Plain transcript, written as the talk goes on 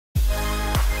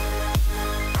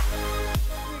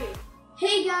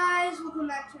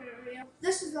back to another video.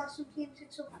 This is Awesome Team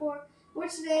 604, where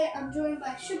today I'm joined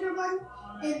by Sugar Bun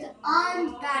and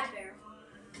I'm Bad Bear.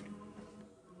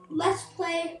 Let's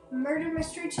play Murder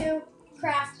Mystery 2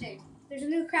 Crafting. There's a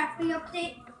new crafting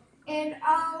update, and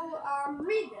I'll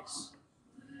read this.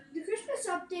 The Christmas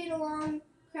update along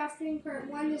crafting part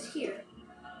 1 is here.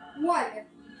 1.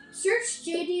 Search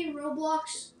JD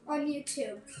Roblox on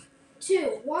YouTube.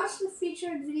 2. Watch the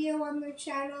featured video on their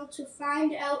channel to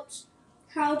find out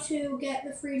how to get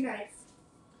the free knife.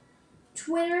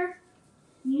 Twitter,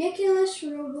 Nicholas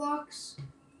Roblox.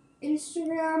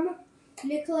 Instagram,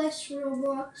 Nicholas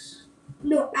Roblox.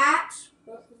 No, at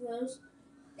both of those.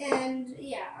 And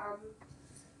yeah,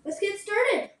 let's get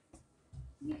started.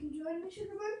 You can join me,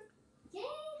 Sugar Bun. Yay!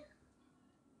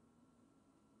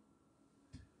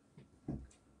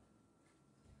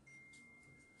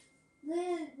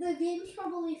 The game's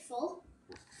probably full,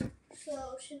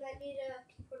 so she might need to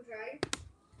keep on trying.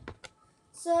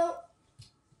 So,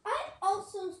 I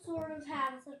also sort of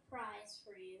have a surprise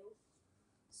for you.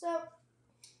 So,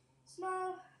 it's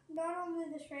not only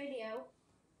this radio,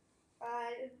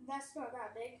 that's not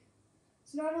that big.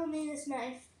 It's not only this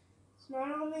knife, it's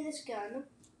not only this gun.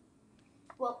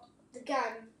 Well, the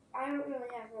gun, I don't really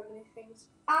have that many things.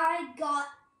 I got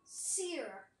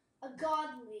Sear, a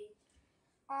godly.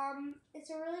 It's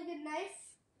a really good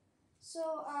knife,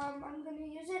 so I'm gonna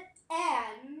use it,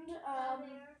 and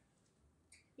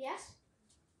yes?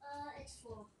 It's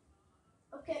full.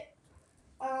 Okay,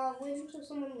 wait until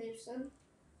someone leaves then,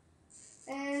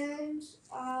 and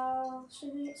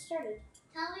should we get started?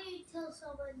 Tell me until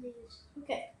someone leaves.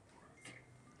 Okay.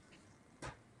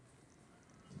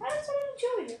 How did someone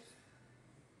join us?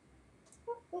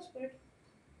 Oh, that's weird.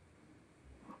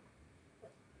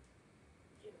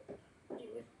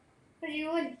 What are you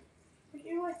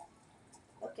doing?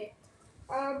 Okay.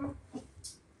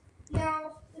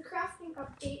 Now, the crafting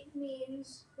update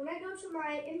means when I go to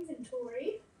my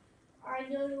inventory, I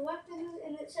go to weapons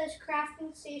and it says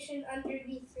crafting station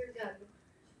underneath your gun.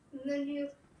 And then you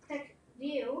click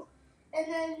view,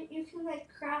 and then you can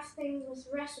craft things with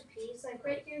recipes. Like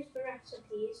right here's the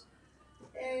recipes.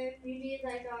 And you need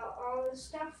all this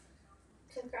stuff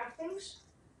to craft things.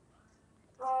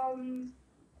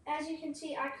 As you can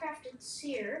see, I crafted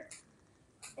Sear,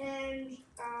 and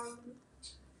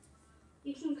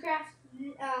you can craft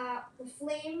the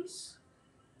Flames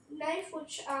knife,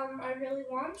 which I really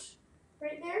want,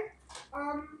 right there.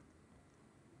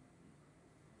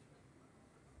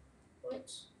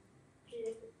 What?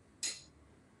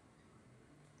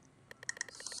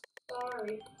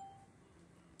 Sorry,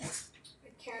 I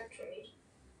can't trade.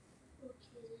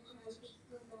 Okay, this has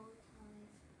been a long time.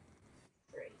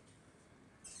 Great.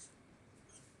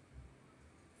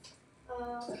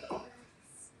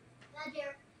 Bad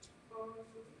Bear.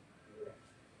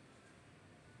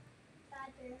 Bad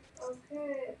Bear.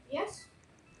 Okay. Yes?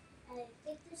 I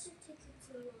think this should take you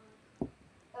too long.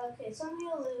 Okay, somebody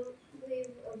will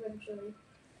leave eventually.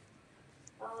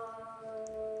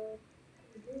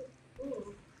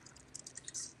 Ooh.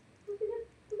 Look at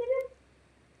him.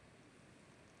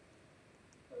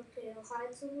 Okay, I'll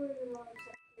hide somewhere in the wrong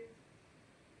sector.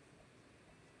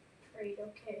 Trade,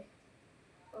 okay.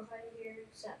 I'll hide here,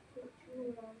 except put you in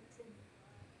the wrong thing.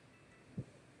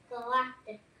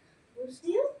 Galactic. Blue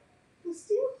steel?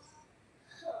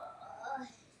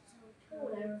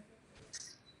 Whatever.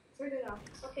 Turn it off.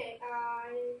 Okay,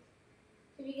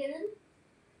 can you get in?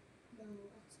 No,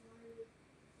 it's not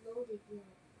loaded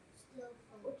yet. Still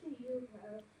fun. What do you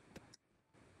have?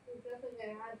 You're definitely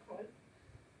gonna have one.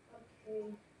 Okay.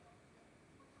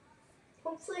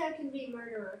 Hopefully I can be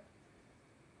murderer.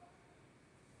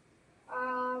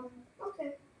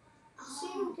 Okay.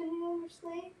 See, can you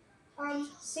understand?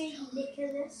 Saint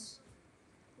Nicholas.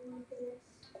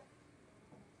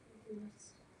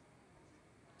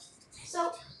 So,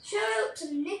 shout out to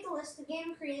Nicholas, the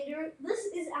game creator. This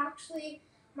is actually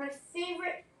my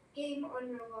favorite game on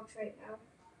Roblox right now.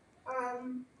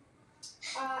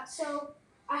 So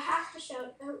I have to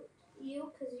shout out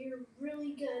you because you're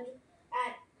really good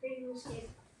at creating this game.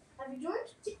 Have you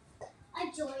joined?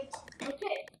 I joined.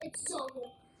 Okay. It's so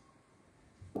good.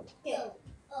 Okay.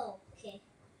 Oh, okay.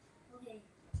 Okay,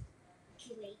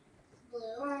 wait.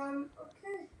 Blue.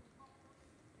 Okay.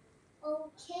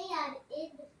 Okay, I'm in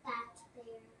Fat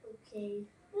Bear. Okay.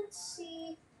 Let's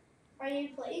see. Are you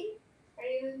playing? Are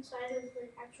you inside of the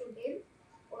actual game?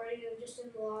 Or are you just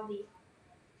in the lobby?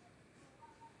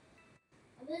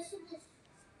 I'm just in this.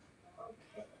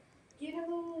 Okay. Do you know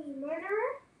who's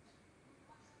murderer?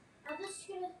 I'm just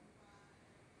gonna.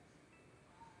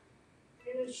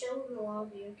 You're gonna show in the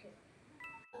lobby, okay.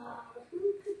 Who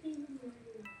could be the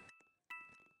murderer?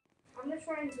 I'm gonna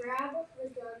try and grab the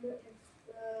gun if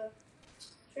the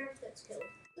sheriff gets killed.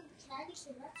 Candy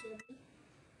cannot kill me.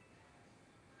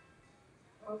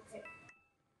 Okay.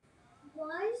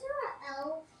 Why is there an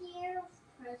elf here with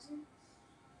presents?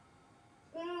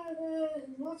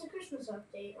 Well, it's a Christmas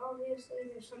update. Obviously,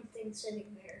 there's something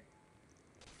sitting there.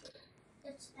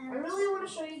 That's I really want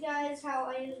to show you guys how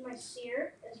I use my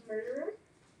seer as murderer,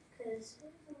 because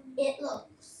it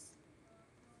looks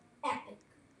epic.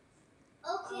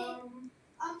 Okay.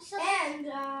 I'm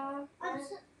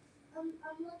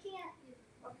looking at you.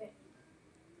 Okay. I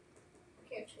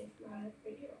can't change my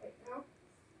video right now.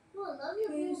 Oh, I love your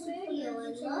blue radio. I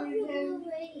love your blue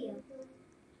radio.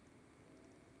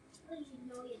 Oh, you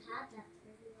know you had that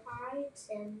radio. Hi,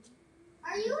 Tim.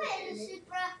 Are you innocent,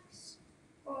 Rex?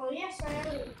 Oh, yes, I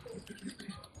am.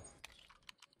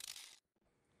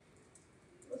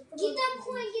 Get that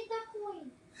coin, get that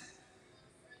coin.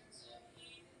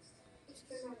 Let's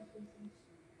turn on the things.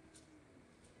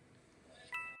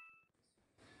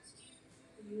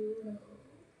 You know.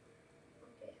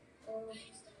 Okay.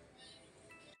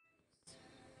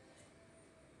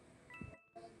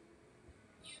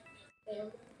 Okay, I'm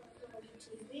gonna put on the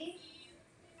TV.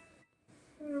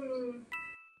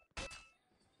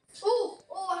 Oh,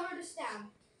 I heard a stab. I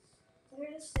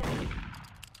heard a stab.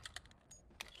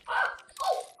 Oh!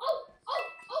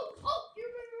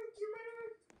 You're murderer.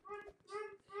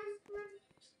 Run.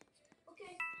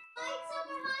 Okay.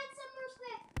 Hide somewhere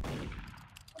quick.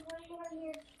 I'm running around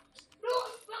here. No, I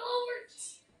fell over.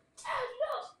 Ah,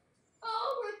 no. Oh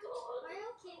my god. Are you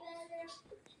okay, Better?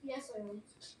 Yes, I am.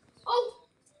 Oh!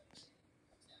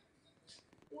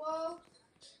 Whoa.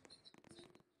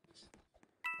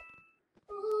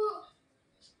 Oh.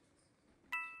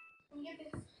 Come get me.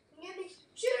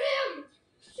 Shoot him!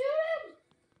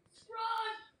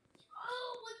 Run! Oh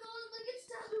my god, look at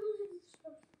stabbed him.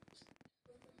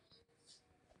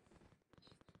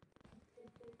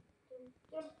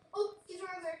 Oh, he's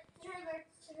around there.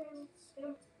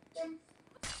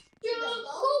 Get him.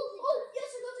 Oh,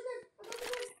 yes, I got the gun.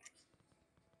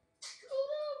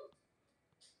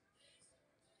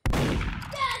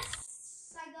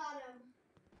 Yes! I got him.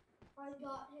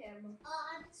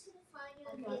 I'm just gonna find you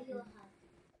and give you a hug.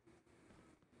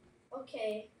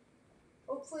 Okay.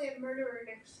 Hopefully a murderer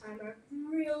next time. I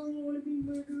really want to be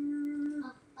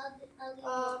murderer. I'll give you a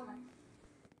hug.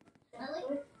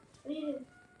 What are you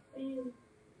doing?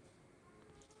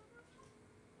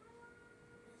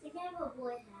 I think I have a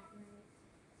boy hat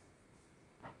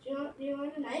Do you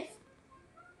want a knife?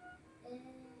 now.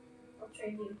 I'll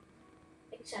trade you.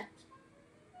 Except.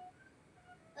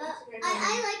 I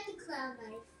like the clown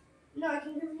knife. No, I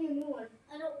can give you a new one.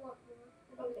 I don't want one.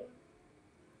 Okay.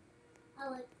 I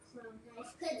like the clown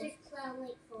knife because there's clown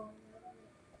like falling over.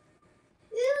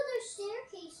 Ooh, there's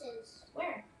staircases.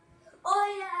 Where? Oh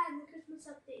yeah, in the Christmas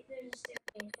update there's a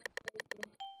staircase.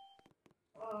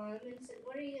 Oh, I'm innocent.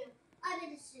 What are you? I'm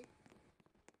innocent.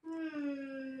 I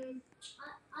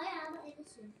am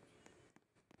innocent.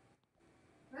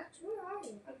 Rex, where are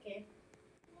you? Okay.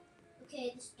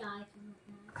 Okay, I just died from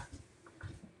that.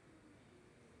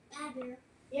 Adder.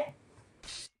 Yep.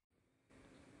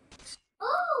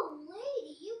 Oh,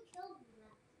 lady, you killed me,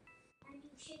 Rex. And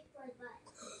you shake my butt.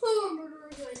 Oh,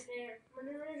 murderer's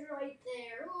right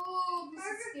there. Oh, this is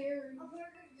scary. A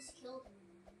burger just killed me.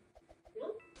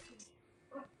 Really?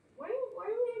 Why are we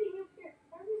hiding up here?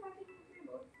 Why are we hiding up here,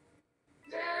 boy?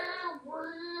 I'm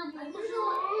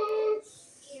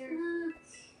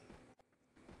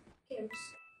Okay, I'm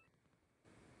just...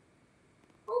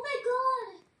 Oh my god!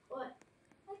 What?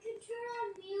 I can turn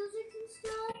on music and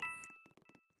stuff.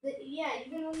 Yeah,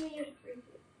 you can only use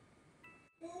preview.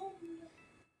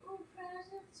 Oh,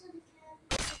 presents and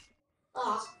candy.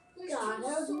 Oh, There's God, two that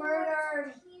was swords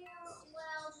murdered. Here.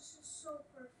 Wow, this is so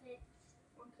perfect.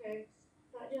 Okay.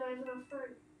 Not doing enough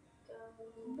for...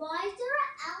 Why is there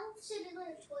an elf sitting on a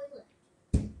toilet?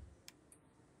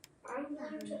 I'm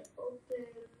going to open...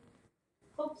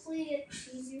 Hopefully it's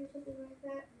cheesy or something like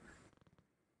that.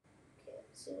 Okay,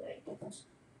 let's see what I get.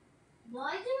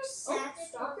 Why is there a Santa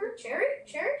Stalker? Cherry?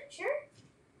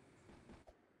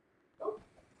 Oh,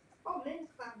 man,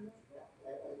 clown.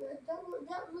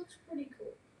 That looks pretty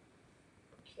cool.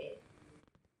 Okay.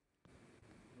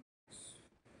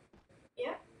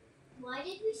 Yeah? Why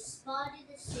did we spawn in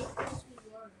the same place we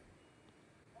were?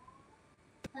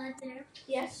 There.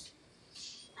 Yes.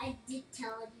 I did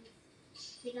tell you. I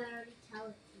think I already tell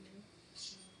it to you.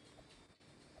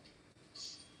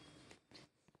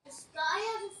 The sky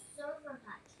has a server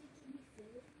hat.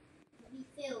 Can be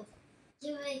filled. Do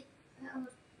I?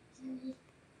 Who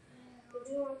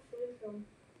do you want food from?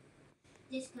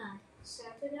 This guy.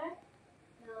 Santa guy?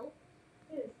 No.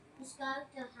 He's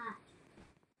got the hat.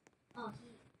 Oh, he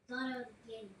got out of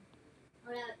the game.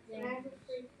 Got out Can I there. have a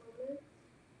free photo?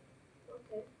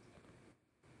 Okay.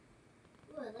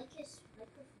 Ooh, I like his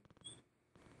microphone.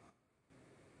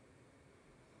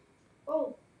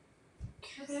 Oh.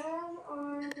 Can I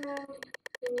have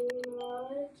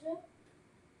blood?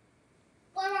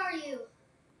 What are you?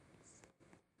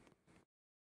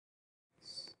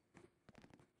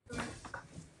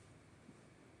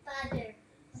 Father.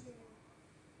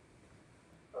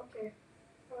 Okay.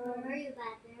 Where are you,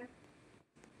 Father?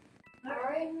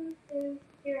 I'm in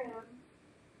here now.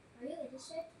 Are you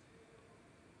innocent?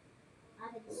 I'm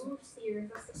innocent. Ooh, fear.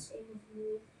 That's the same with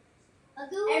me. I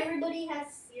go. Everybody has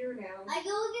fear now. I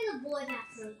go get a boy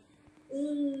bathroom.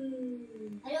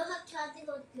 I don't have time to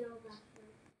go to girl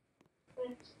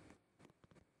bathroom.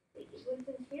 Wait, you went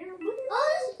in here? Oh,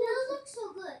 this pillow looks so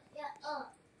good. Yeah.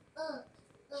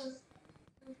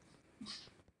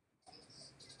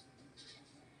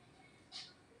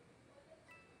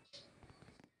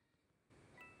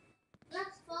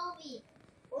 Let's follow me.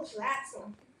 What's that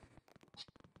song?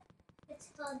 It's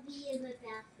called Be in the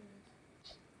Bathroom.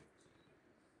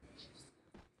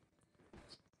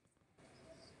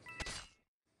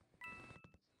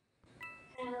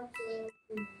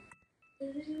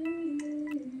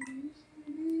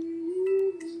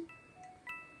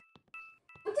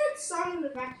 What's that song in the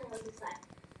background? Is that?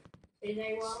 Did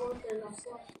I want to last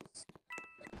one?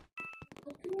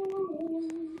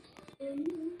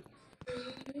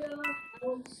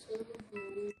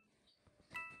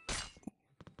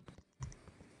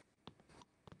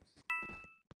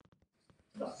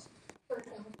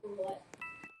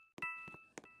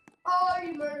 Oh,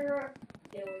 you murderer!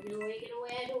 Get away, get away,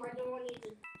 get away. I don't want you to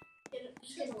get it.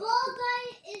 The ball guy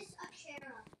is a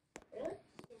sheriff. Really?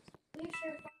 Yes. You're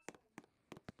sure?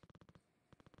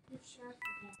 The sheriff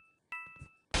again.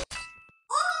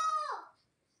 Oh!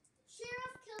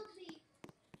 Sheriff killed me.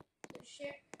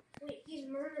 Wait, he's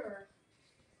murderer.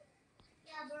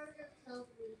 Yeah, Burger killed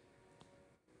me.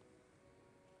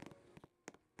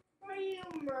 Are you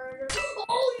murderer?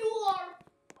 Oh, you are!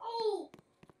 Oh!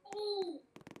 Oh!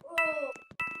 Oh!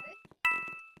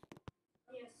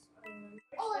 Yes, I am.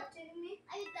 Oh, Expecting me?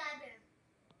 I'm Batman.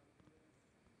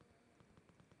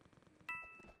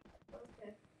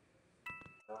 Okay.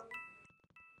 Oh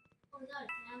my god,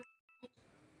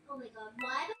 oh my god,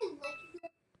 why am I licking the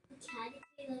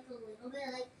mechanically like a little bit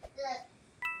like the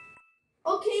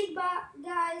Okay,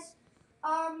 guys.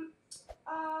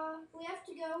 We have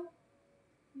to go.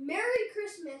 Merry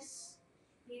Christmas.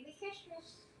 Merry Christmas.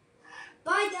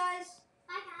 Bye, guys.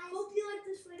 Bye guys. Hope you like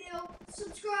this video.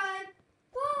 Subscribe.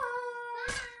 Bye.